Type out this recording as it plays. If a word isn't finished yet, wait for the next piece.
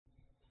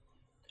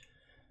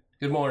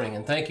Good morning,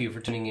 and thank you for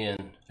tuning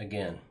in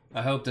again.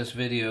 I hope this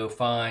video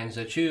finds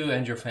that you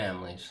and your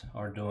families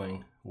are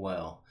doing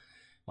well.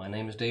 My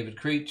name is David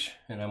Creech,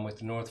 and I'm with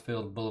the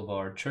Northfield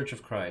Boulevard Church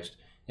of Christ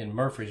in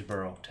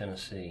Murfreesboro,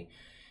 Tennessee.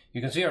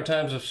 You can see our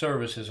times of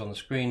services on the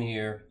screen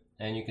here,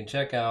 and you can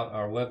check out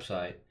our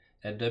website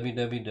at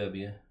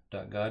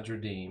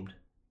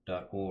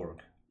www.godsredeemed.org.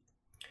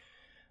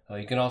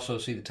 You can also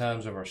see the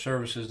times of our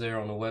services there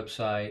on the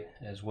website,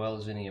 as well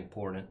as any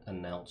important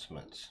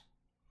announcements.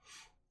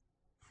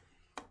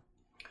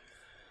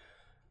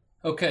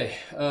 Okay,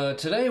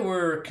 today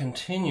we're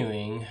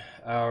continuing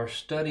our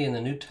study in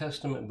the New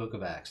Testament book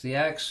of Acts, the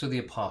Acts of the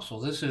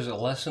Apostles. This is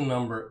lesson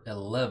number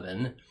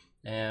 11,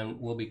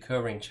 and we'll be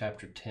covering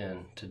chapter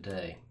 10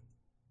 today.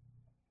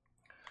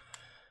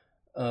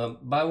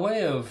 By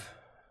way of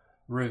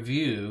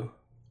review,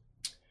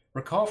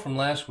 recall from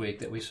last week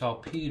that we saw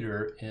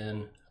Peter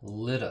in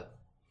Lydda,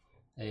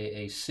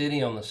 a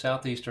city on the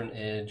southeastern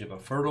edge of a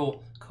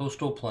fertile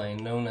coastal plain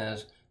known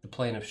as the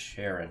Plain of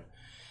Sharon.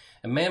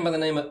 A man by the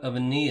name of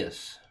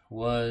Aeneas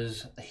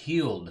was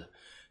healed.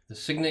 The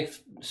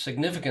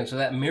significance of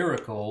that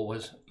miracle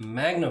was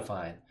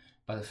magnified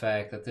by the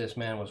fact that this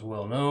man was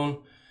well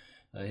known.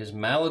 His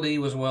malady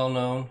was well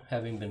known,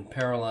 having been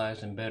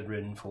paralyzed and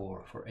bedridden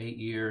for 8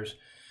 years,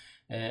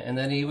 and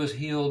that he was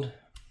healed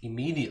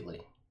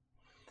immediately.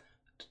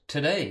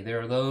 Today, there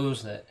are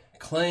those that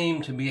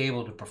claim to be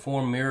able to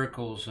perform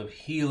miracles of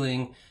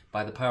healing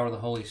by the power of the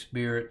Holy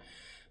Spirit,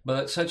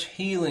 but such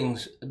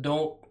healings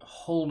don't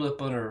hold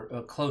up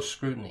under close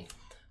scrutiny.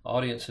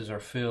 Audiences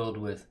are filled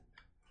with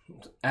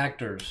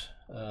actors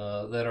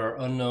that are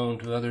unknown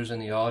to others in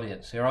the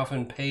audience. They're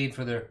often paid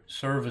for their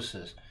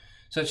services.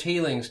 Such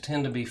healings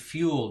tend to be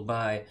fueled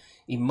by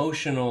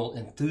emotional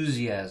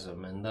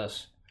enthusiasm and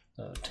thus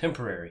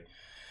temporary.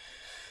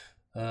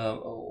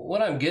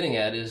 What I'm getting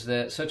at is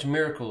that such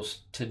miracles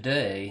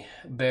today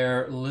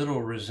bear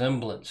little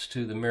resemblance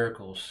to the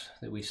miracles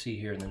that we see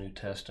here in the New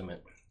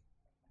Testament.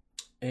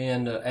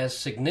 And as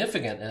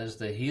significant as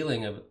the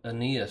healing of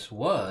Aeneas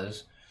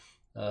was,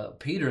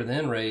 Peter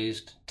then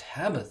raised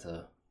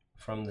Tabitha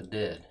from the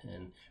dead.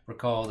 And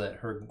recall that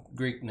her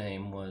Greek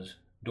name was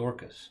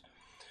Dorcas.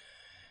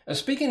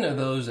 Speaking of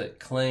those that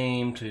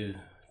claim to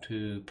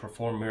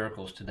perform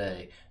miracles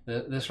today,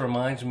 this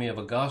reminds me of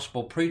a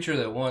gospel preacher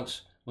that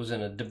once was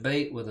in a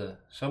debate with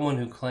someone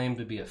who claimed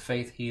to be a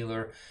faith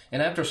healer.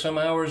 And after some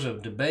hours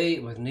of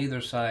debate with neither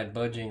side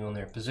budging on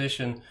their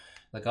position,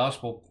 the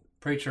gospel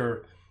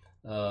preacher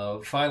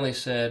finally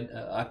said,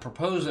 I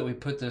propose that we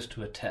put this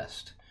to a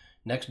test.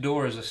 Next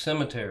door is a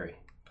cemetery.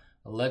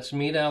 Let's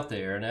meet out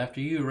there, and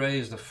after you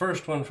raise the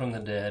first one from the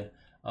dead,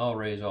 I'll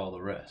raise all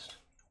the rest.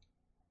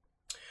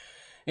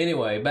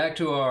 Anyway, back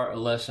to our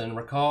lesson.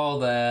 Recall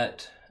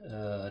that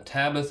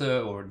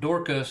Tabitha, or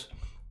Dorcas,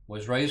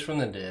 was raised from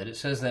the dead. It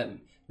says that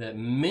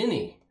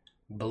many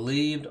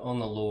believed on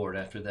the Lord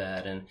after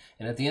that. And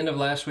at the end of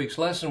last week's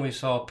lesson, we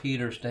saw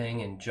Peter staying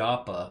in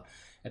Joppa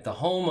at the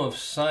home of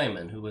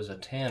Simon, who was a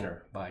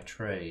tanner by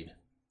trade.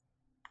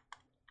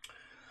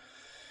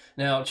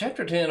 Now,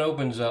 chapter 10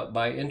 opens up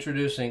by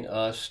introducing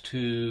us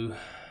to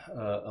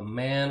a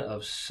man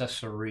of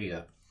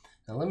Caesarea.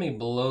 Now, let me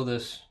blow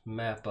this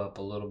map up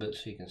a little bit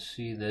so you can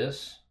see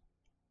this.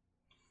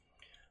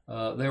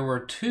 There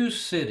were two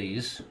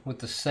cities with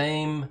the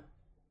same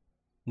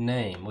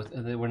name.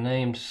 They were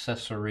named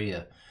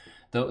Caesarea.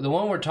 The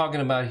one we're talking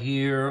about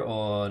here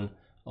on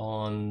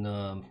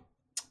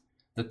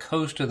the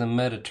coast of the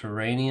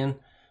Mediterranean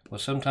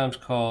was sometimes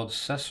called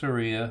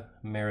Caesarea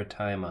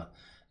Maritima.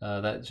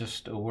 That's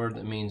just a word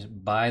that means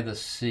by the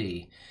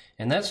sea.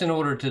 And that's in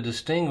order to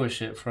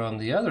distinguish it from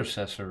the other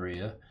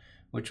Caesarea,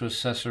 which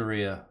was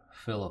Caesarea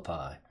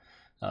Philippi,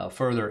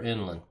 further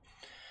inland.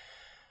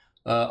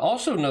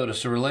 Also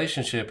notice the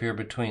relationship here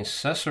between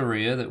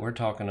Caesarea that we're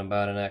talking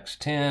about in Acts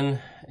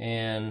 10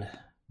 and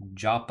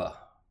Joppa.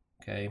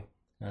 Okay,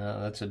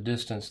 that's a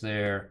distance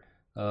there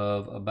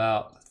of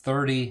about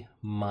 30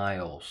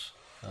 miles.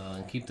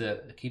 And keep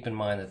in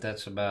mind that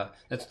that's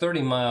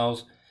 30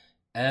 miles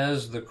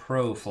as the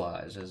crow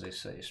flies, as they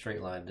say,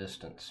 straight line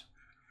distance.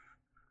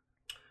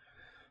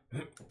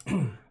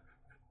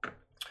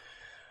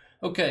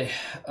 Okay,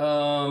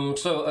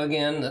 so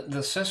again,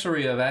 the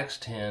Caesarea of Acts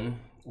 10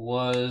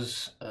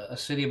 was a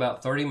city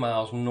about 30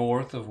 miles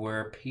north of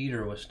where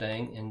Peter was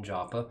staying in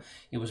Joppa.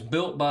 It was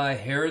built by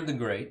Herod the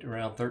Great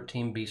around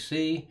 13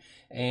 BC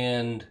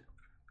and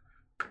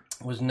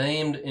was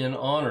named in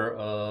honor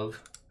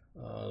of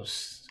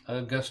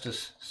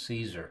Augustus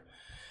Caesar.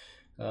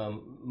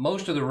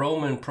 Most of the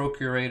Roman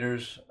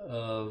procurators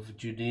of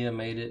Judea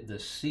made it the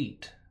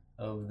seat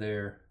of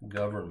their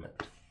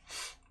government.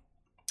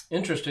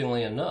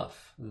 Interestingly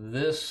enough,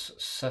 this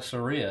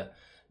Caesarea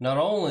not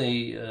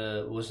only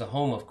was the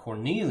home of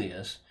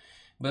Cornelius,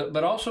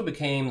 but also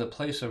became the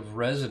place of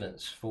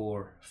residence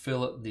for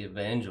Philip the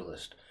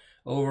evangelist.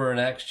 Over in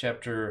Acts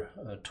chapter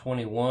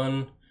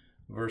 21,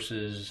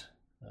 verses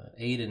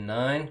 8 and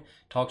 9,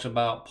 talks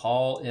about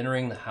Paul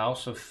entering the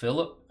house of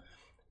Philip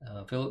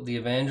the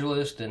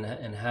evangelist,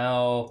 and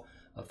how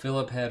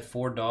Philip had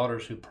 4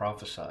 daughters who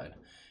prophesied.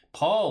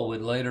 Paul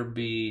would later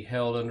be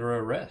held under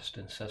arrest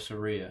in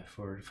Caesarea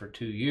for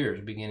 2 years,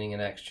 beginning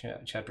in Acts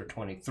chapter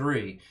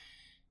 23,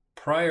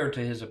 prior to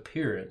his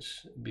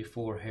appearance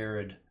before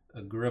Herod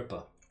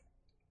Agrippa.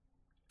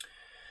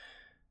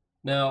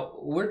 Now,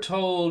 we're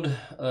told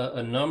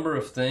a number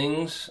of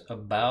things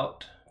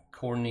about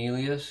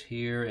Cornelius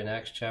here in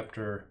Acts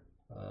chapter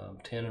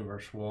 10 and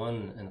verse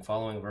 1 and the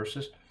following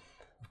verses.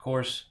 Of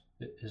course,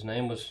 his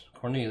name was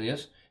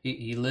Cornelius.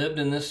 He lived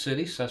in this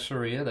city,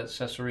 Caesarea, that's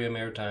Caesarea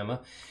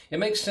Maritima. It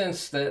makes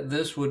sense that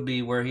this would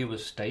be where he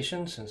was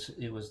stationed, since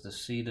it was the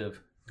seat of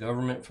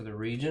government for the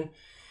region.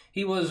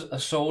 He was a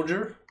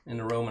soldier in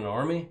the Roman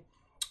army.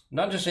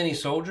 Not just any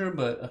soldier,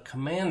 but a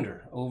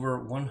commander over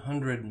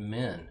 100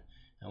 men,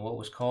 and what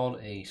was called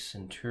a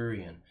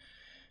centurion.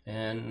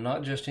 And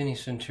not just any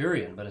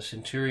centurion, but a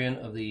centurion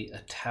of the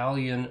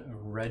Italian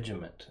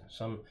regiment.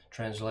 Some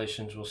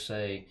translations will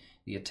say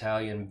the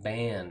Italian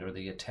band or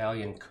the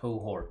Italian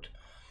cohort.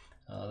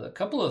 A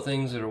couple of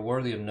things that are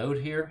worthy of note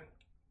here.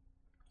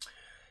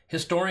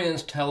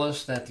 Historians tell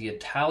us that the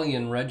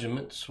Italian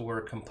regiments were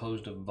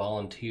composed of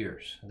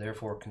volunteers,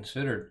 therefore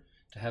considered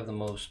to have the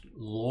most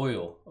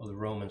loyal of the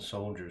Roman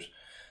soldiers.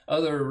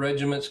 Other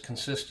regiments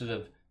consisted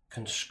of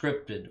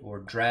conscripted or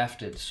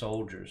drafted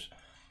soldiers.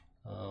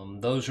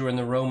 Those who were in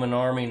the Roman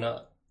army,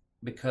 not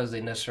because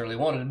they necessarily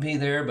wanted to be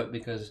there, but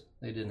because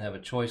they didn't have a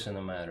choice in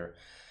the matter.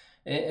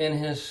 And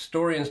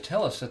historians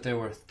tell us that there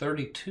were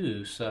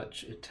 32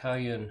 such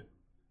Italian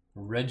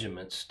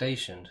regiments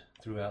stationed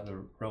throughout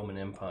the Roman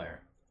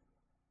Empire.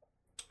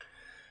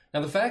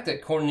 Now, the fact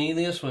that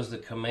Cornelius was the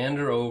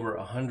commander over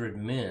 100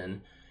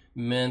 men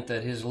meant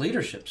that his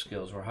leadership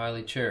skills were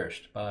highly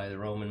cherished by the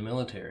Roman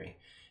military.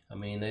 I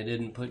mean, they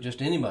didn't put just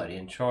anybody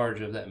in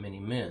charge of that many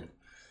men.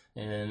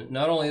 And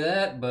not only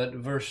that, but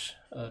verse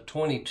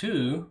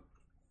 22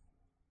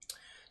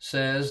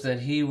 says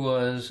that he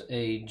was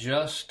a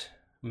just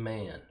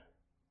man.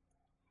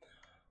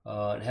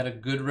 It had a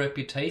good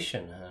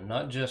reputation,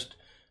 not just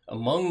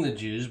among the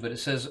Jews, but it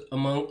says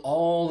among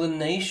all the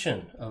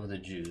nation of the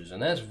Jews.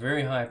 And that's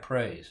very high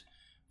praise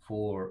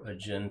for a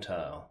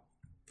Gentile.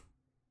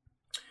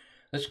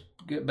 Let's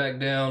get back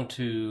down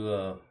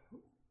to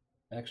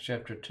Acts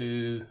chapter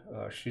 10,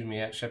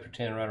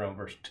 right around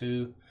verse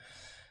 2.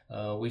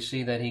 We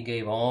see that he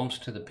gave alms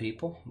to the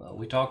people.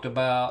 We talked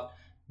about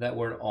that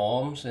word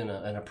alms in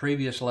a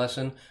previous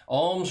lesson.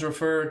 Alms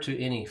refer to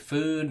any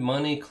food,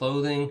 money,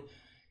 clothing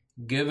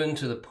given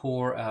to the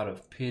poor out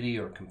of pity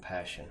or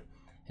compassion.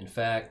 In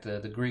fact,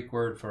 the Greek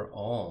word for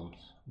alms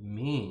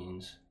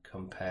means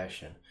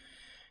compassion.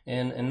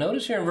 And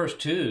notice here in verse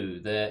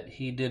 2 that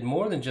he did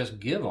more than just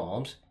give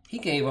alms. He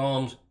gave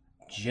alms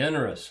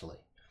generously.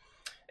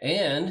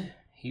 And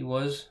he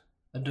was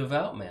a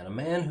devout man, a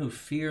man who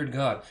feared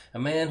God, a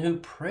man who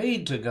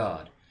prayed to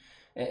God.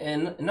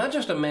 And not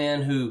just a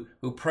man who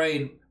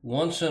prayed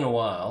once in a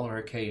while or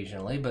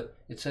occasionally, but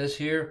it says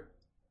here,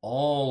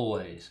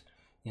 always.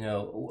 You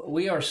know,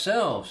 we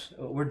ourselves,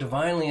 we're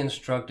divinely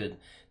instructed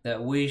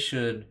that we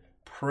should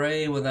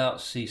pray without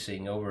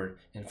ceasing over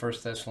in 1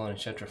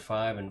 Thessalonians chapter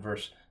 5 and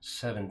verse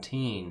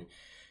 17.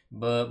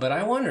 But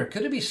I wonder,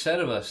 could it be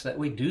said of us that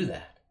we do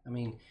that? I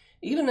mean,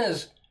 even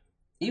as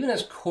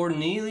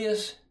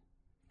Cornelius,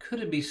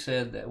 could it be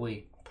said that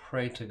we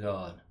pray to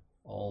God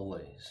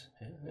always?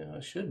 You know,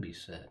 it should be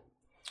said.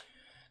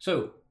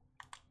 So,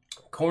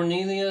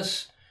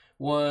 Cornelius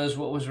was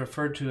what was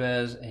referred to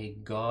as a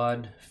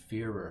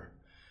God-fearer.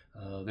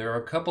 There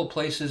are a couple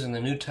places in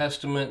the New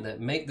Testament that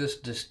make this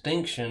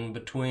distinction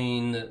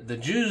between the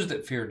Jews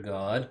that feared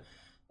God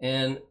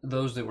and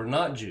those that were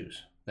not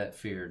Jews that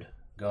feared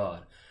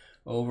God.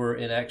 Over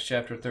in Acts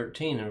chapter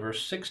 13 and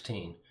verse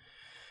 16.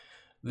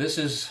 This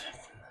is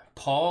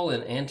Paul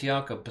in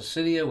Antioch of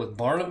Pisidia with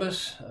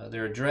Barnabas.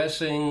 They're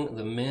addressing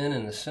the men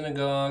in the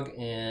synagogue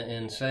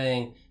and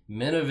saying,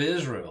 "Men of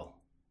Israel,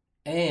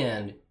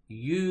 and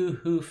you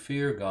who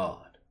fear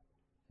God,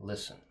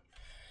 listen."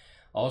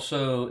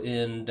 Also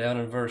down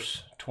in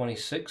verse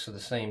 26 of the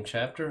same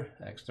chapter,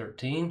 Acts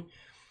 13,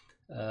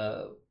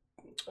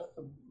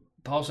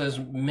 Paul says,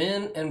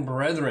 "Men and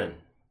brethren,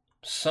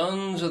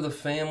 sons of the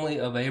family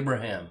of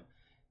Abraham,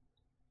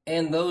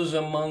 and those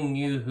among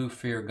you who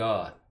fear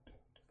God,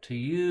 to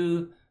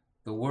you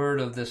the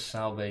word of this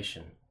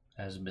salvation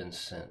has been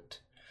sent."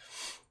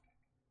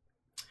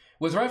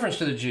 With reference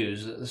to the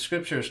Jews, the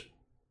scriptures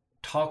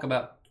talk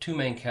about two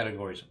main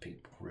categories of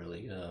people,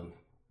 really,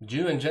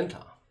 Jew and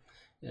Gentile.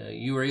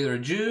 You were either a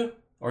Jew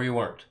or you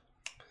weren't.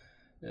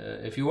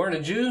 If you weren't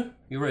a Jew,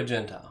 you were a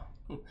Gentile.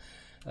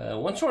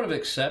 One sort of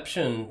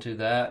exception to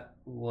that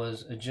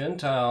was a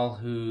Gentile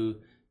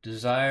who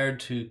desired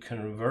to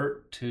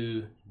convert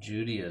to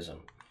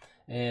Judaism.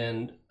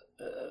 And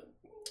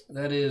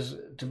that is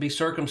to be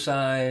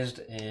circumcised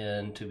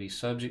and to be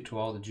subject to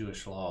all the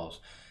Jewish laws.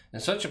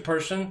 And such a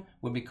person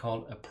would be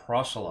called a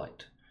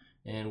proselyte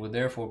and would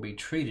therefore be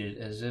treated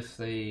as if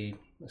they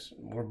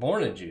were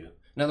born a Jew.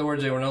 In other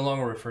words, they were no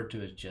longer referred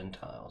to as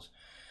Gentiles.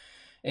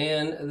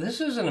 And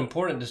this is an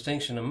important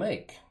distinction to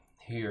make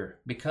here,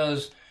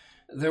 because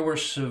There were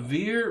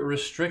severe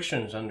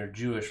restrictions under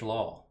Jewish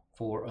law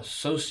for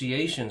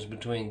associations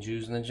between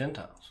Jews and the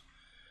Gentiles.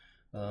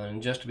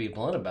 And just to be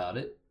blunt about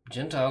it,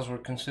 Gentiles were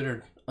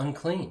considered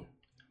unclean.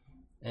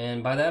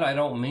 And by that I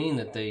don't mean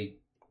that they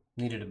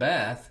needed a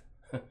bath.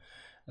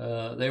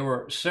 They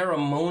were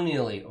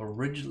ceremonially or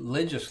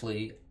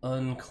religiously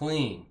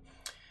unclean.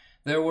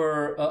 There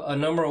were a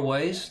number of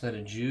ways that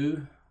a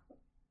Jew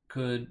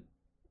could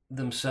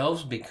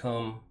themselves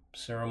become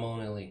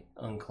ceremonially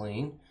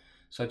unclean,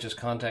 such as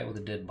contact with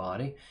a dead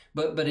body.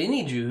 But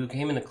any Jew who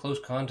came into close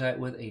contact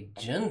with a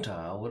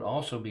Gentile would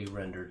also be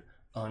rendered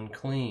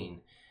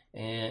unclean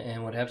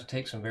and would have to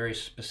take some very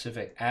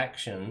specific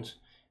actions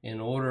in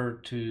order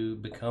to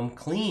become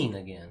clean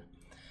again.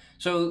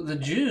 So the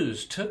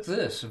Jews took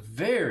this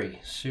very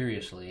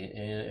seriously,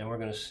 and we're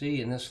going to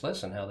see in this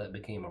lesson how that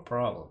became a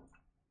problem.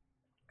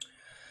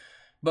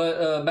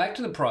 But back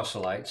to the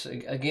proselytes.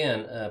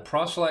 Again,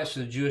 proselytes to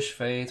the Jewish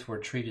faith were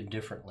treated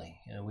differently.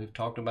 We've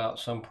talked about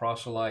some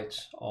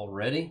proselytes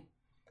already.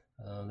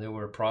 There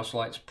were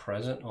proselytes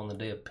present on the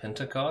day of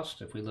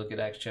Pentecost. If we look at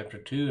Acts chapter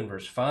 2 and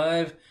verse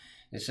 5,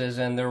 it says,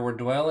 "And there were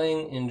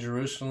dwelling in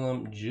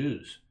Jerusalem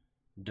Jews,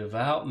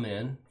 devout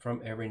men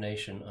from every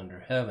nation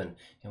under heaven."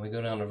 And we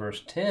go down to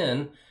verse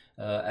 10,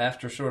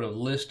 after sort of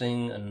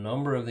listing a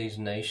number of these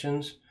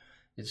nations,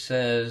 it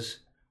says,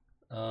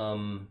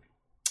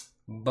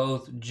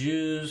 both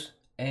Jews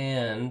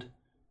and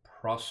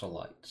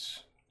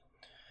proselytes.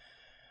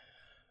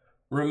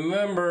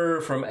 Remember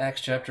from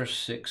Acts chapter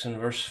 6 and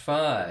verse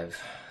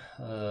 5,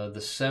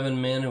 the 7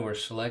 men who were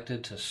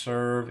selected to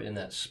serve in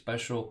that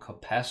special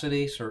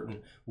capacity.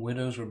 Certain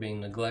widows were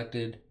being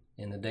neglected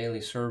in the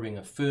daily serving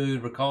of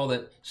food. Recall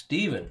that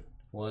Stephen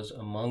was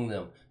among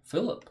them.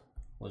 Philip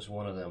was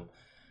one of them.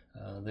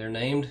 They're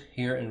named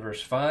here in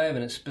verse 5,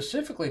 and it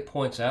specifically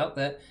points out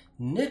that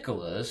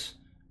Nicholas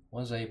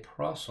was a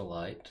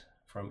proselyte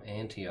from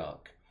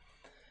Antioch.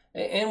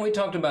 And we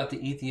talked about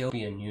the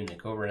Ethiopian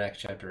eunuch over in Acts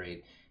chapter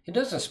 8. It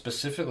doesn't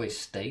specifically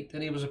state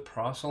that he was a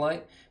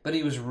proselyte, but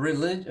he was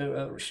rigidly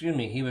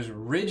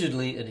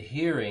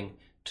adhering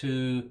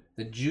to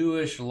the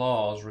Jewish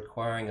laws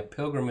requiring a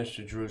pilgrimage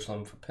to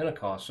Jerusalem for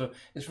Pentecost. So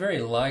it's very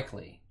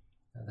likely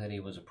that he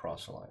was a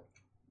proselyte.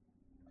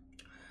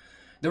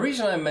 The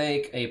reason I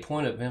make a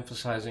point of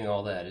emphasizing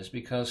all that is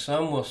because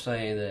some will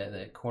say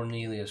that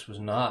Cornelius was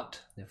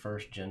not the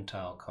first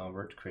Gentile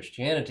convert to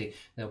Christianity.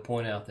 They'll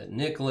point out that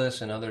Nicholas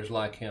and others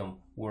like him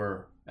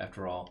were,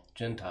 after all,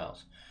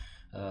 Gentiles.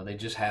 They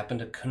just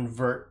happened to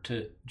convert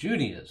to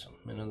Judaism.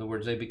 In other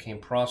words, they became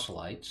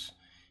proselytes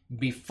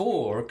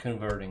before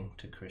converting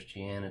to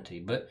Christianity.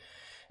 But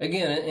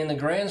again, in the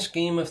grand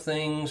scheme of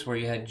things, where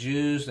you had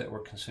Jews that were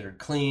considered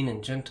clean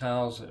and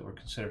Gentiles that were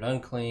considered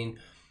unclean,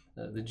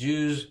 the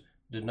Jews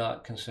did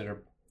not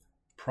consider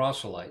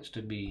proselytes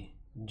to be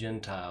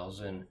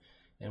Gentiles. And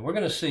we're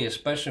going to see,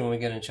 especially when we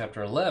get in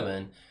chapter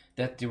 11,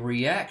 that the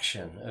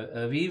reaction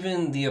of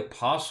even the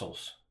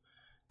apostles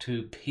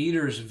to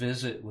Peter's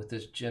visit with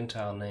this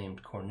Gentile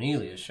named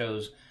Cornelius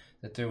shows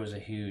that there was a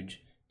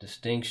huge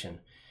distinction.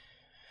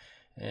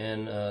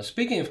 And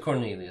speaking of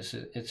Cornelius,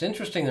 it's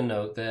interesting to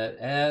note that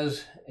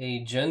as a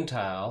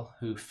Gentile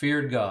who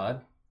feared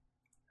God,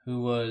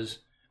 who was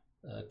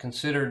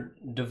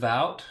considered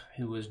devout,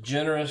 who was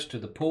generous to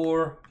the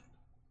poor,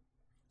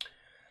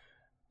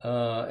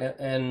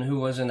 and who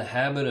was in the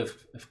habit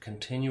of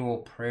continual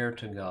prayer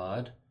to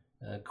God,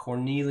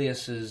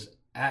 Cornelius's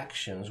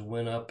actions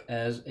went up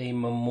as a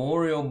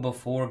memorial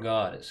before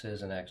God, it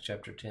says in Acts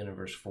chapter 10 and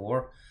verse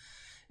 4.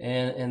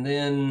 And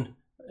then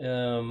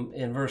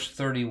in verse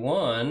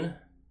 31,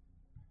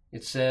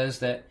 it says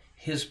that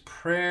his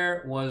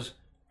prayer was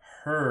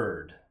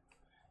heard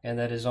and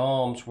that his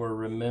alms were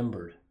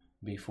remembered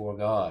before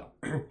God.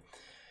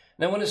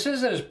 Now, when it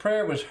says that his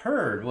prayer was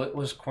heard, what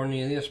was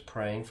Cornelius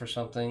praying for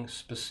something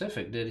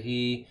specific? Did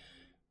he,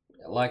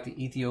 like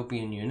the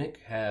Ethiopian eunuch,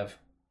 have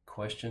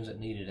questions that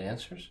needed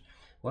answers?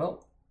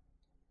 Well,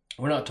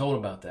 we're not told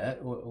about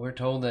that. We're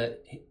told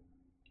that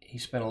he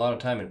spent a lot of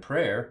time in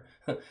prayer,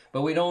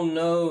 but we don't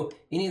know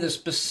any of the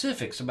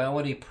specifics about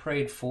what he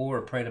prayed for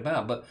or prayed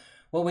about. But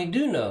what we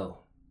do know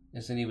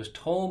is that he was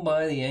told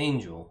by the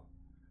angel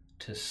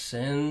to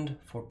send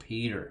for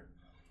Peter,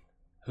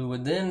 who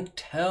would then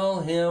tell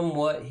him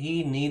what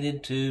he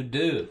needed to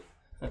do.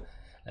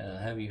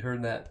 Have you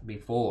heard that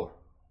before?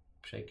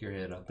 Shake your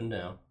head up and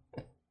down.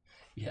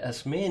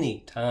 Yes,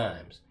 many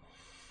times.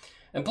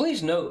 And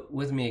please note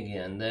with me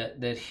again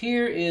that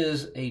here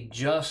is a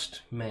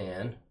just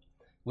man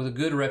with a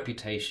good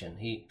reputation.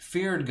 He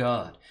feared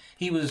God.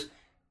 He was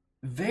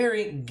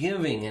very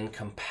giving and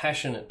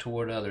compassionate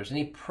toward others, and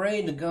he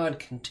prayed to God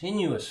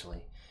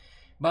continuously.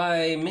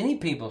 By many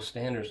people's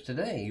standards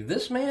today,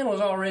 this man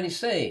was already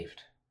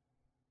saved.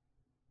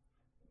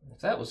 If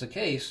that was the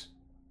case,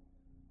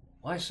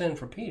 why send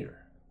for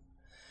Peter?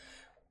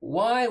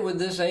 Why would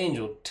this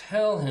angel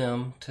tell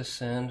him to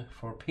send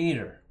for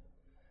Peter?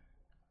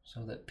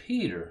 So that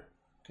Peter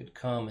could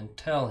come and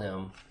tell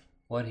him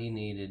what he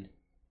needed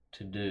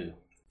to do.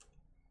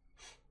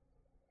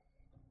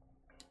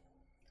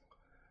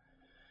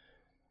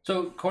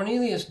 So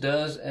Cornelius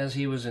does as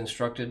he was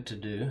instructed to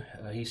do.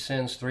 He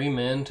sends 3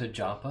 men to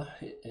Joppa.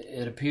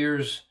 It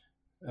appears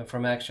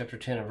from Acts chapter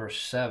 10 and verse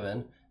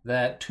 7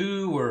 that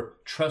 2 were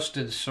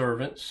trusted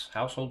servants,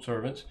 household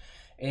servants,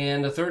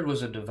 and the third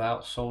was a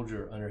devout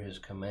soldier under his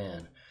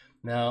command.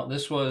 Now,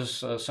 this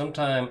was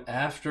sometime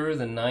after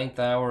the 9th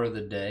hour of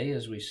the day,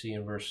 as we see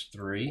in verse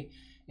 3.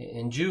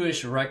 In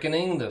Jewish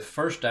reckoning, the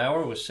first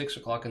hour was 6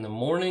 o'clock in the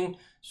morning,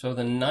 so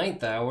the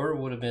 9th hour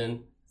would have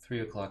been 3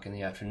 o'clock in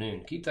the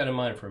afternoon. Keep that in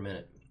mind for a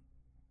minute.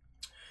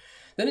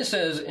 Then it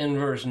says in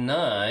verse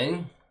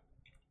 9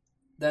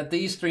 that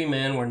these 3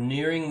 men were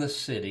nearing the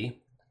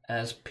city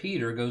as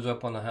Peter goes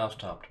up on the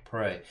housetop to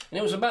pray. And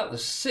it was about the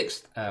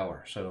 6th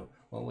hour. So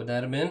what would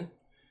that have been?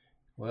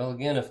 Well,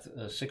 again, if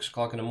 6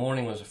 o'clock in the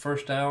morning was the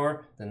first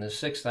hour, then the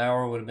 6th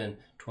hour would have been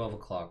 12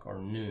 o'clock or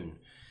noon.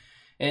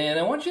 And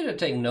I want you to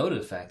take note of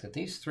the fact that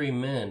these 3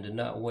 men did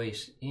not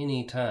waste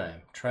any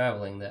time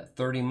traveling that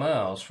 30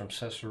 miles from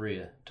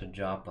Caesarea to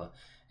Joppa.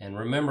 And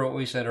remember what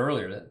we said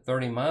earlier, that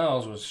 30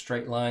 miles was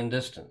straight line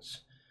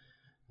distance.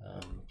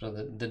 So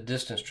the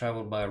distance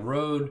traveled by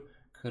road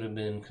could have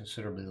been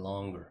considerably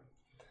longer.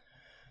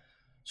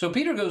 So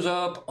Peter goes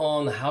up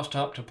on the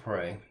housetop to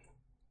pray.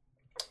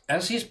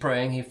 As he's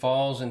praying, he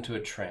falls into a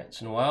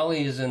trance. And while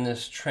he is in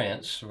this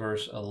trance,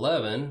 verse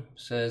 11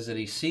 says that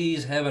he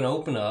sees heaven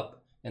open up,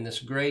 and this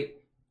great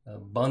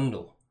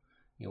bundle,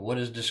 what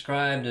is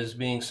described as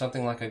being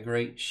something like a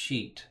great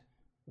sheet,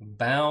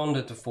 bound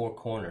at the 4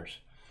 corners,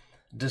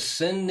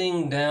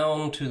 descending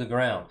down to the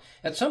ground.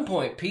 At some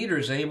point, Peter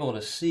is able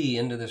to see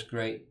into this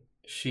great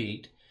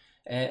sheet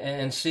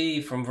and see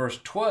from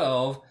verse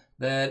 12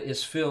 that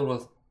it's filled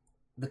with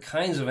the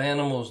kinds of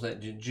animals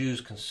that the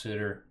Jews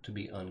consider to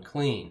be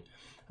unclean.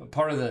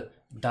 Part of the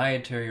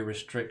dietary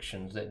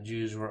restrictions that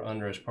Jews were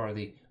under as part of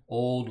the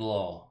old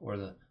law, or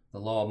the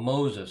law of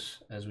Moses,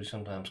 as we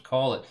sometimes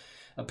call it.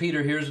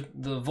 Peter hears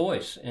the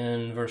voice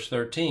in verse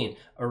 13,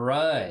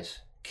 "Arise,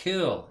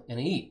 kill, and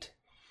eat."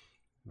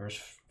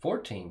 Verse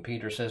 14,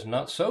 Peter says,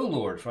 "Not so,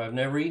 Lord, for I've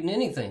never eaten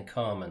anything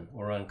common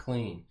or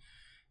unclean."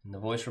 And the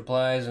voice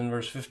replies in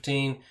verse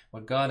 15,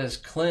 "What God has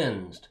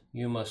cleansed,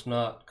 you must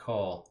not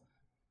call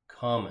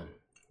common."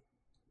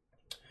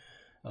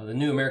 The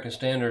New American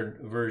Standard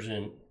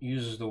Version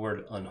uses the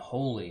word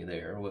unholy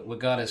there. What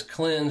God has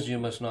cleansed, you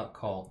must not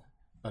call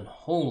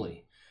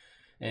unholy.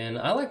 And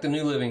I like the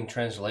New Living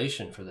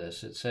Translation for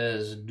this. It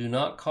says, "Do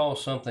not call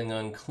something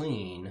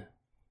unclean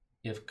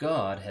if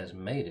God has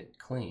made it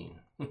clean."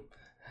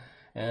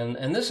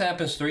 and this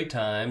happens 3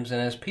 times.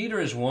 And as Peter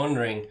is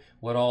wondering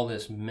what all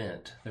this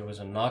meant, there was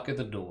a knock at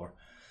the door.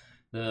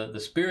 The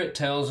Spirit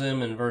tells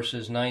him in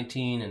verses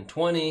 19 and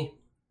 20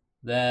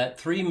 that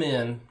 3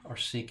 men are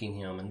seeking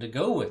him and to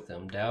go with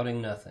them,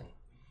 doubting nothing.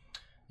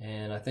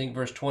 And I think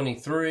verse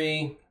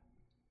 23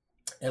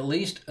 at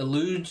least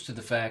alludes to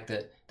the fact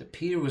that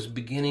Peter was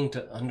beginning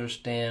to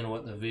understand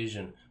what the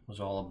vision was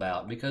all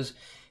about, because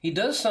he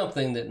does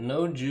something that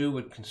no Jew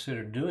would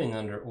consider doing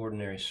under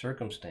ordinary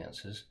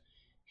circumstances.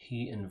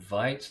 He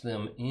invites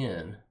them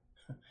in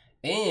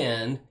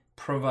and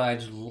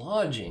provides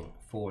lodging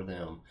for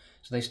them.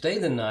 So they stay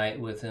the night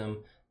with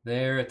him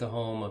there at the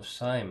home of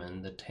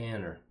Simon the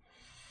tanner.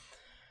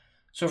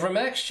 So from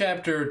Acts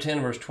chapter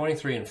 10, verse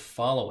 23 and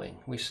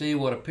following, we see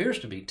what appears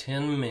to be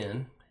 10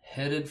 men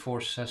headed for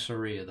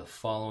Caesarea the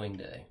following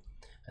day.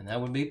 And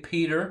that would be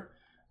Peter,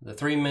 the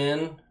 3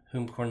 men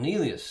whom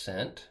Cornelius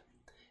sent.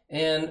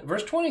 And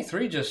verse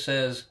 23 just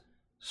says,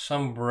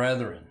 some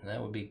brethren,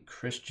 that would be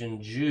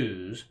Christian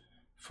Jews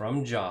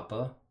from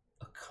Joppa,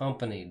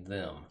 accompanied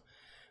them.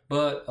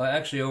 But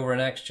actually over in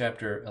Acts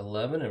chapter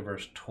 11 and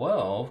verse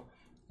 12,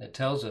 it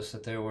tells us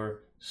that there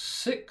were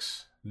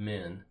 6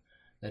 men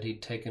that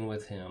he'd taken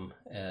with him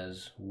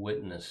as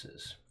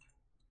witnesses.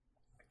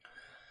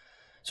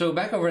 So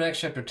back over in Acts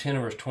chapter 10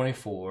 and verse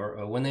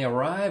 24, when they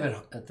arrive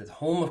at the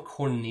home of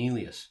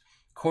Cornelius,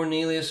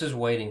 Cornelius is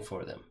waiting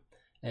for them.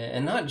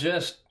 And not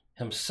just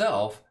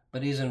himself,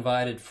 but he's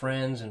invited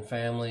friends and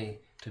family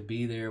to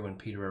be there when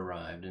Peter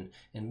arrived.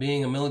 And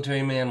being a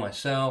military man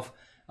myself,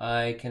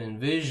 I can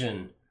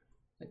envision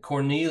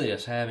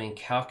Cornelius having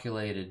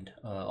calculated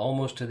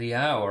almost to the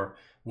hour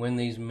when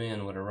these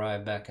men would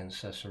arrive back in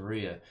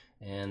Caesarea,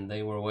 and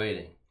they were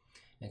waiting.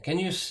 And can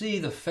you see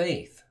the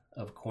faith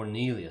of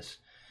Cornelius?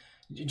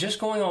 Just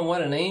going on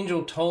what an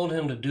angel told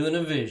him to do in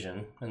a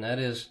vision, and that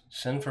is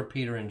send for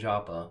Peter in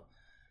Joppa,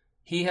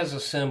 he has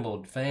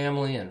assembled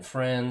family and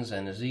friends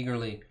and is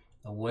eagerly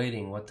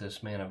awaiting what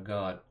this man of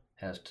God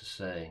has to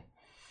say.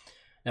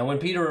 Now when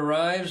Peter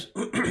arrives,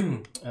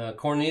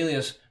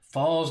 Cornelius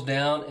falls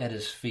down at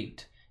his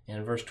feet.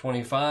 And verse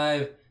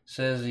 25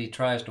 says he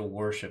tries to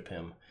worship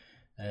him.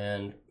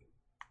 And,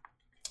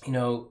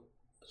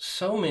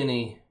 so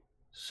many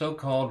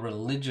so-called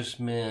religious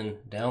men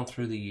down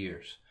through the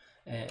years,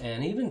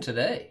 and even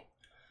today,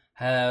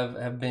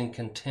 have been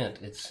content,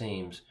 it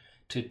seems,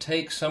 to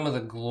take some of the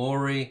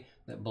glory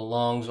that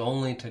belongs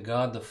only to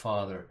God the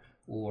Father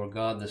or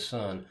God the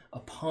Son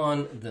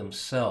upon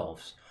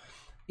themselves,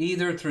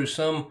 either through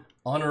some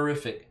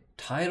honorific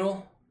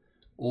title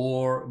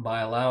or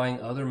by allowing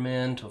other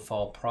men to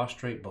fall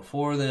prostrate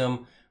before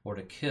them, or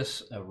to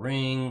kiss a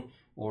ring,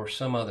 or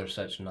some other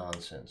such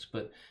nonsense.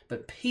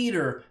 But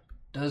Peter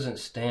doesn't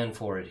stand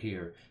for it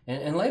here.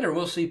 And later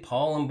we'll see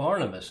Paul and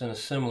Barnabas in a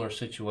similar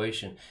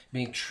situation,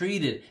 being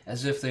treated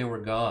as if they were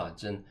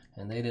gods, and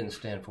they didn't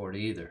stand for it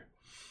either.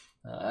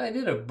 I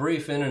did a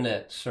brief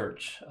internet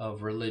search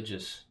of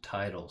religious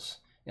titles,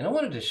 and I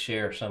wanted to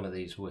share some of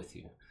these with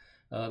you.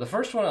 The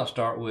first one I'll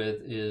start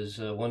with is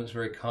one that's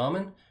very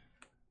common,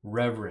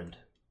 Reverend.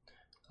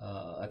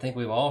 I think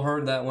we've all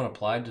heard that one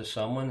applied to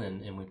someone,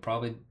 and we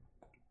probably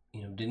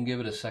didn't give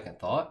it a second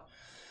thought.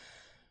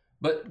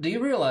 But do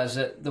you realize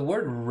that the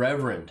word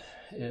reverend,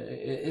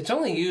 it's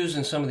only used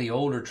in some of the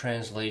older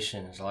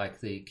translations like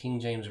the King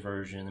James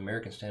Version, the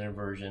American Standard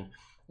Version,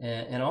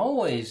 and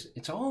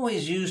it's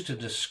always used to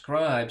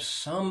describe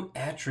some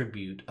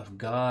attribute of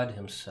God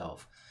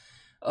himself.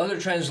 Other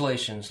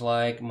translations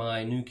like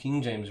my New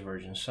King James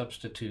Version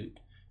substitute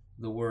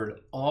the word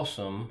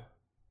awesome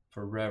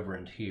for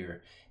reverend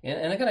here.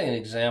 And I got an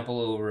example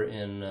over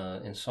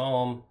in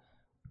Psalm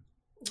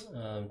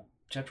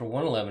chapter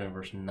 111 and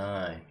verse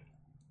 9.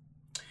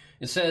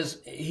 It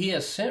says, "He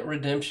has sent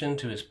redemption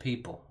to his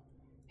people.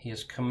 He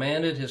has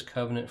commanded his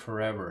covenant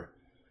forever.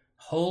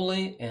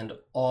 Holy and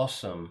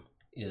awesome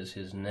is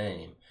his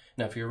name."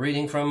 Now, if you're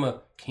reading from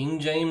a King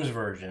James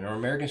Version or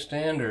American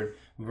Standard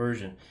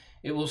Version,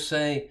 it will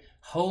say,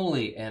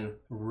 "Holy and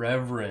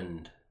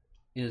reverend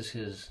is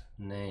his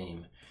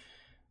name."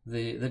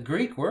 The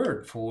Greek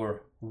word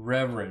for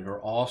reverend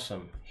or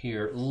awesome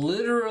here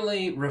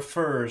literally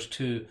refers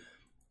to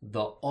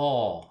the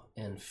awe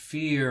and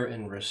fear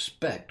and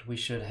respect we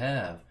should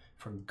have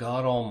for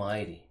God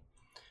Almighty.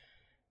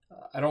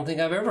 I don't think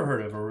I've ever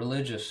heard of a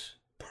religious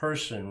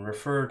person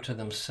refer to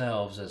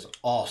themselves as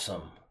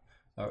awesome,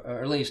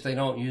 or at least they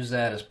don't use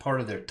that as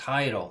part of their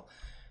title.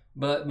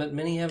 But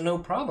many have no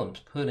problems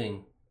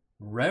putting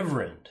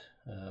reverend,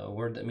 a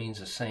word that means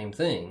the same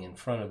thing, in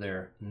front of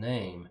their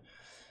name.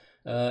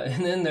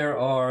 And then there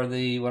are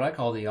what I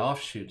call the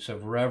offshoots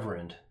of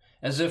reverend,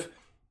 as if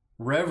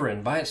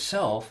reverend by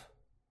itself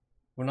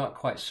were not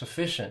quite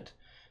sufficient.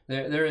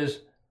 There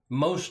is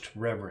most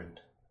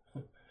reverend.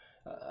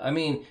 I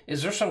mean,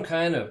 is there some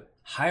kind of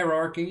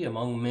hierarchy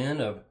among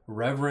men of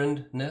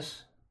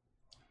reverendness?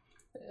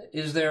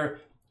 Is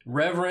there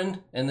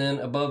reverend, and then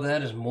above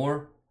that is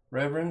more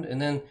reverend, and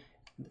then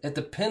at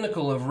the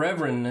pinnacle of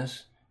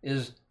reverendness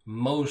is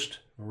most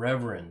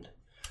reverend?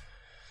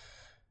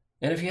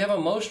 And if you have a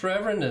most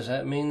reverend, does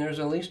that mean there's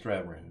a least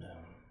reverend?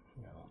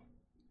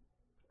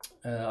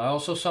 I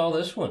also saw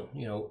this one,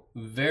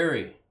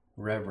 very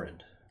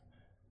reverend.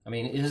 I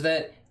mean, is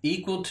that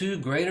equal to,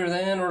 greater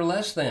than, or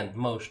less than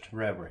most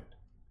reverend?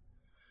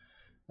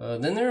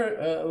 Then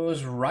there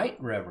was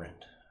right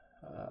reverend.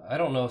 I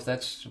don't know if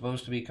that's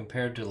supposed to be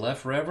compared to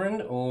left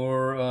reverend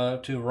or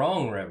to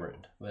wrong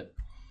reverend, but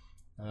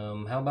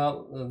how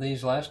about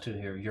these last two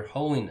here? Your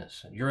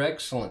holiness, your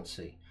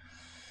excellency.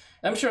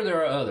 I'm sure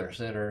there are others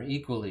that are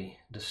equally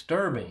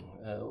disturbing.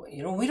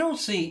 We don't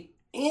see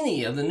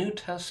any of the New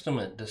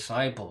Testament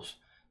disciples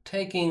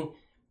taking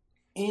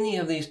any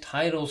of these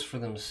titles for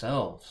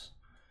themselves.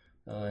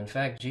 In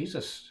fact,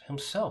 Jesus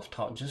himself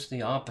taught just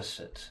the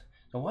opposite.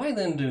 So why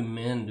then do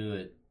men do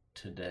it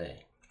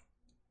today?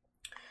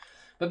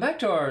 But back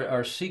to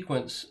our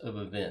sequence of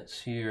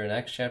events here in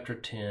Acts chapter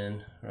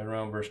 10, right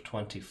around verse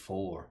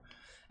 24.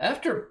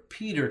 After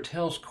Peter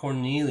tells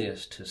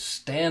Cornelius to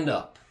stand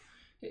up,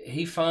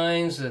 he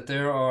finds that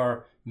there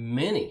are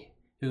many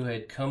who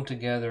had come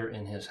together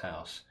in his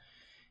house.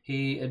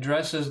 He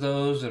addresses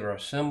those that are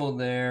assembled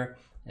there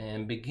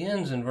and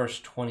begins in verse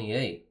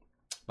 28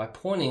 by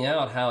pointing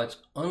out how it's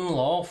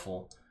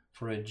unlawful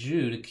for a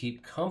Jew to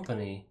keep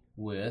company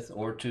with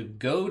or to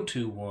go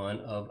to one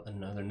of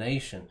another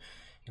nation.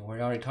 We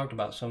already talked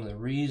about some of the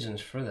reasons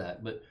for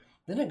that, but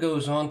then it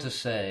goes on to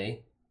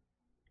say,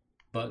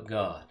 but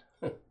God.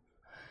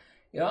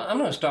 I'm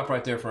going to stop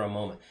right there for a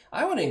moment.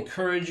 I would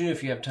encourage you,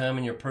 if you have time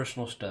in your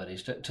personal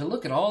studies, to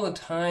look at all the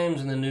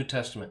times in the New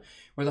Testament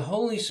where the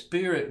Holy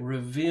Spirit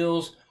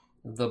reveals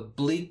the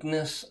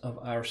bleakness of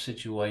our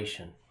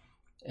situation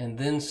and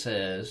then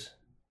says,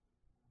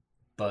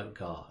 but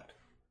God.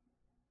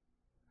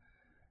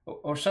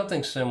 Or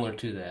something similar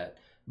to that,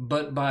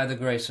 but by the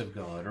grace of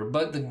God, or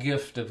but the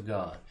gift of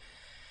God.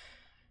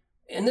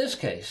 In this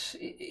case,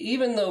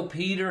 even though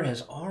Peter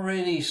has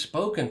already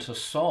spoken to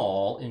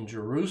Saul in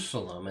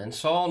Jerusalem, and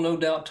Saul no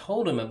doubt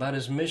told him about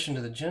his mission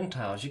to the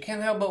Gentiles, you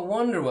can't help but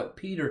wonder what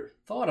Peter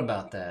thought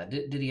about that.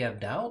 Did he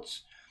have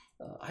doubts?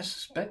 I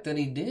suspect that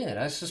he did.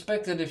 I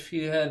suspect that if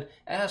you had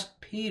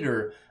asked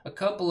Peter a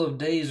couple of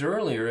days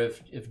earlier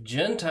if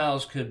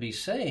Gentiles could be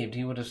saved,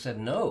 he would have said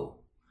no.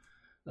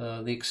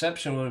 The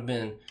exception would have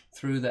been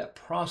through that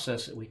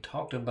process that we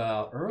talked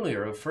about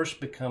earlier of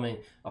first becoming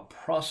a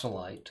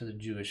proselyte to the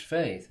Jewish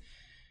faith.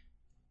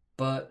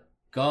 But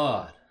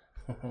God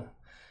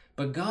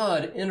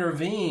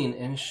intervened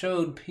and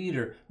showed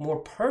Peter more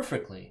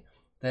perfectly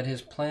that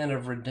his plan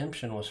of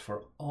redemption was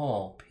for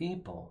all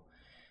people.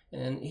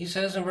 And he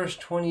says in verse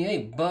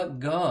 28, but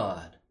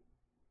God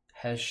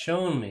has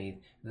shown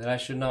me that I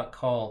should not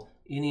call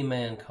any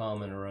man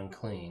common or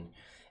unclean.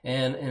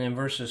 And in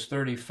verses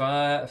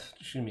 34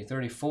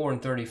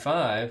 and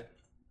 35,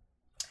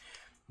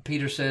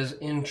 Peter says,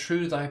 in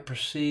truth I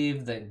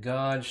perceive that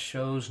God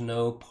shows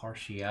no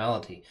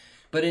partiality,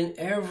 but in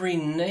every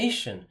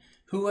nation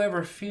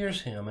whoever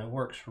fears him and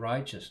works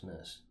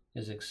righteousness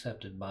is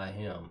accepted by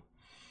him.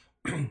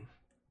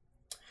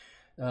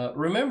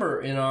 Remember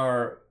in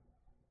our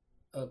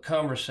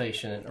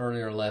conversation, an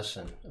earlier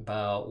lesson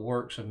about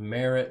works of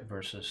merit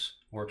versus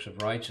works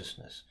of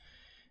righteousness.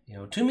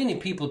 Too many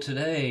people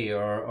today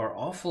are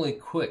awfully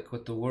quick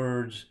with the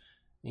words,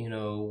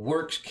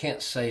 works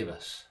can't save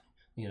us.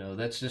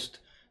 That's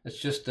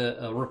just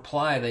a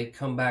reply they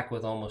come back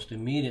with almost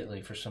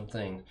immediately for some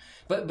things.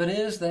 But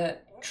is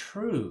that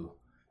true?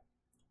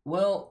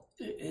 Well,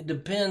 it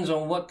depends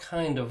on what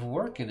kind of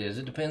work it is.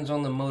 It depends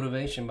on the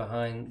motivation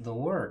behind the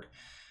work.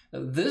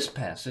 This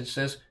passage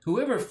says,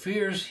 whoever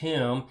fears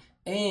him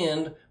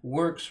and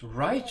works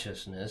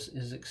righteousness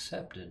is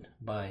accepted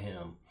by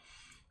him.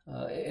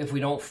 If we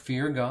don't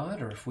fear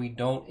God, or if we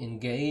don't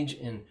engage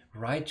in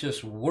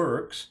righteous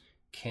works,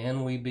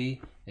 can we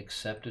be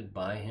accepted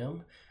by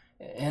him?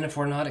 And if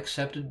we're not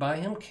accepted by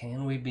him,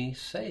 can we be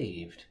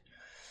saved?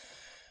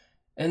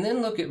 And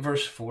then look at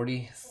verse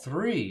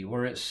 43,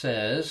 where it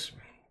says,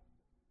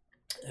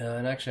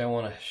 and actually I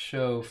want to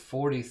show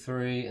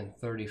 43 and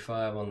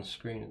 35 on the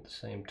screen at the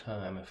same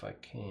time if I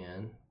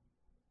can.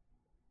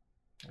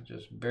 It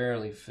just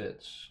barely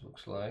fits,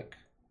 looks like.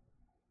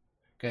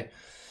 Okay.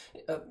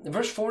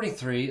 Verse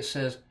 43, it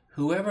says,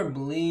 whoever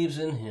believes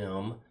in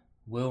him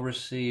will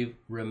receive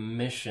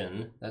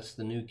remission. That's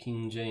the New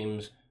King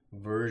James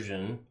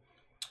Version,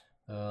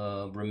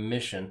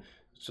 remission.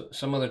 So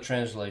some other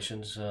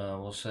translations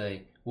will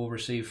say, will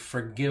receive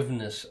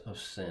forgiveness of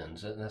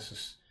sins. And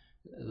that's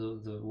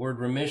the word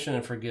remission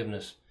and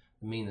forgiveness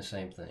mean the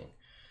same thing.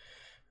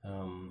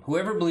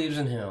 Whoever believes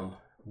in him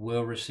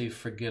will receive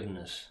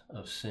forgiveness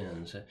of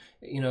sins.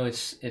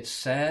 It's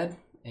sad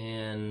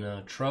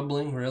and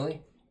troubling,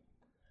 really,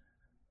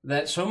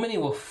 that so many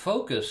will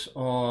focus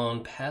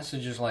on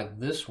passages like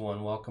this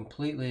one while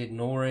completely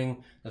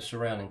ignoring the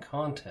surrounding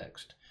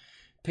context.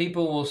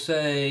 People will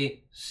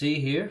say, see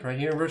here, right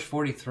here in verse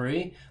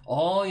 43,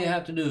 all you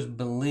have to do is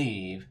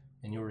believe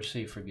and you'll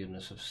receive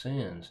forgiveness of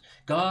sins.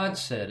 God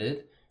said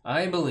it,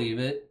 I believe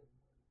it,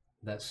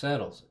 that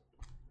settles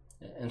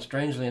it. And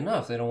strangely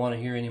enough, they don't want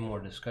to hear any more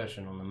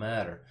discussion on the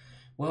matter.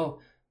 Well,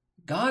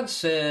 God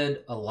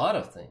said a lot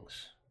of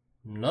things,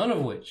 none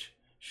of which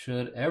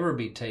should ever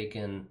be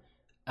taken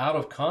out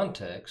of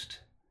context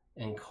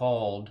and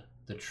called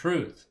the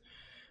truth.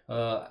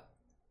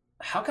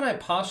 How can I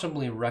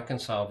possibly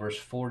reconcile verse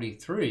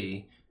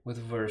 43 with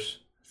verse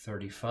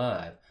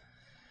 35?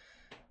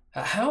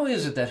 How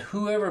is it that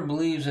whoever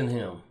believes in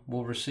him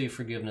will receive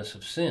forgiveness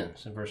of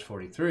sins in verse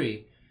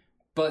 43,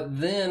 but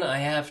then I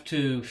have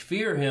to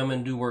fear him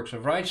and do works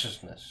of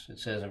righteousness, it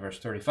says in verse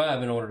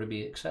 35, in order to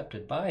be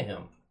accepted by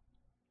him?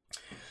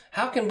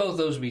 How can both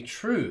those be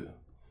true?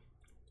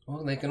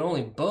 Well, they can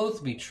only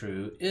both be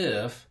true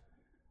if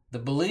the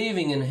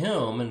believing in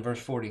him in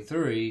verse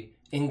 43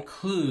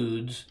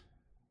 includes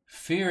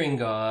fearing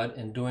God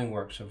and doing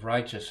works of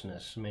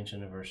righteousness,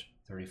 mentioned in verse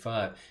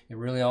 35. It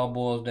really all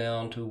boils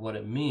down to what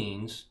it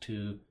means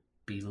to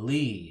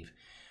believe.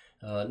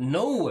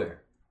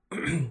 Nowhere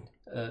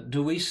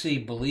do we see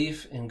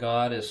belief in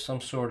God as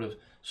some sort of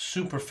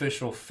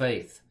superficial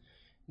faith,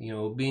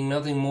 being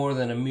nothing more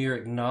than a mere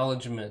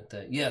acknowledgement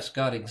that, yes,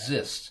 God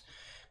exists.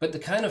 But the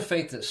kind of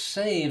faith that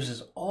saves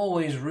is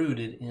always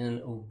rooted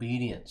in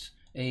obedience,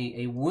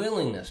 a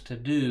willingness to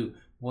do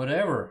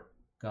whatever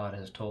God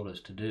has told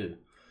us to do.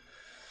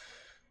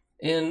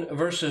 In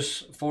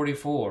verses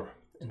 44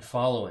 and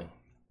following,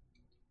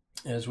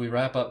 as we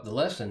wrap up the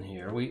lesson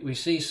here, we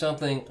see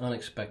something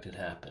unexpected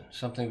happen,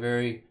 something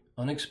very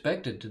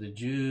unexpected to the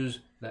Jews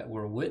that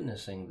were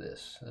witnessing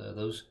this.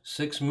 Those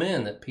 6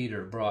 men that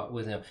Peter brought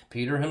with him,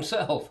 Peter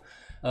himself.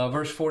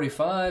 Verse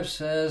 45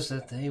 says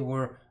that they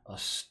were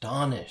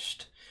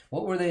astonished.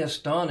 What were they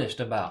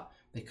astonished about?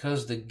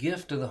 Because the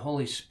gift of the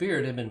Holy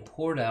Spirit had been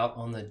poured out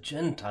on the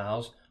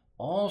Gentiles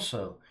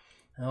also.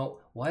 Now,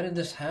 why did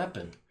this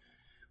happen?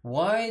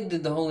 Why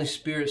did the Holy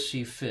Spirit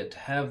see fit to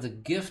have the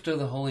gift of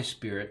the Holy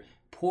Spirit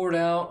poured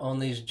out on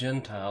these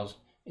Gentiles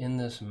in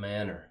this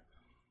manner?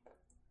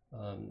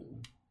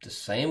 The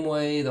same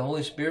way the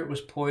Holy Spirit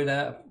was poured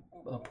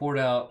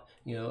out,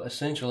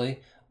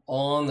 essentially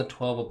on the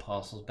 12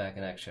 apostles back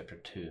in Acts chapter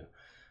 2.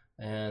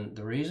 And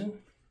the reason?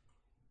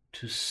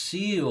 To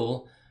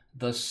seal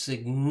the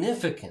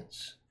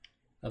significance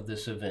of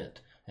this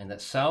event, and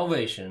that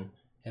salvation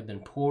had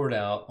been poured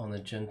out on the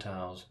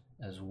Gentiles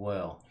as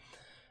well.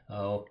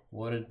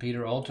 What did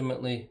Peter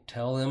ultimately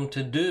tell them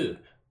to do?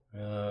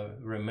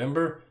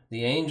 Remember,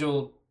 the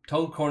angel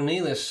told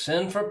Cornelius,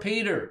 send for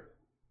Peter,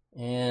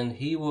 and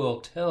he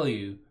will tell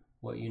you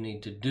what you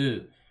need to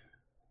do.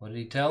 What did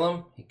he tell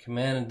them? He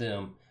commanded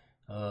them,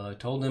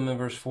 told them in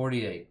verse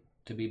 48,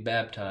 to be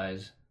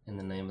baptized in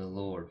the name of the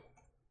Lord.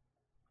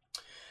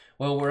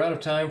 Well, we're out of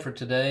time for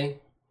today.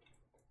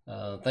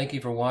 Thank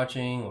you for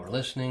watching or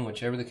listening,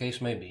 whichever the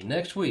case may be.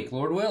 Next week,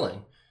 Lord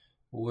willing,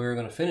 we're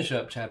going to finish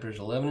up chapters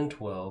 11 and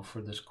 12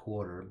 for this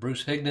quarter.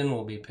 Bruce Higdon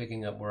will be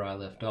picking up where I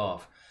left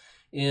off.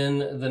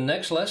 In the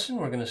next lesson,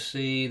 we're going to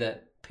see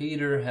that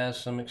Peter has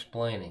some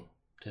explaining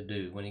to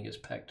do when he gets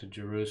back to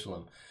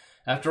Jerusalem.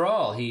 After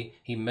all, he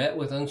met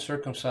with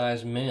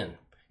uncircumcised men.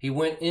 He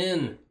went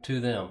in to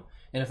them.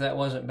 And if that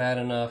wasn't bad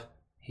enough,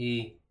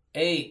 he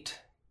ate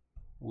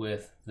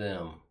with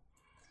them.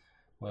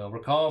 Well,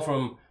 recall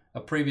from a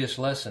previous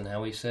lesson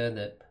how he said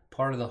that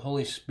part of the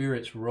Holy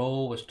Spirit's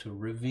role was to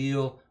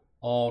reveal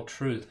all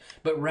truth.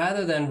 But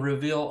rather than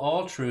reveal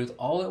all truth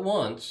all at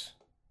once,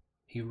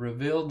 he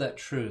revealed that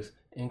truth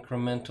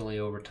incrementally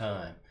over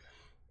time.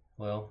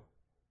 Well,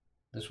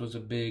 this was a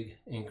big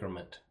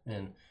increment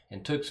and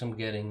took some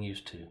getting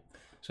used to.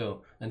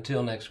 So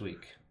until next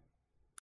week.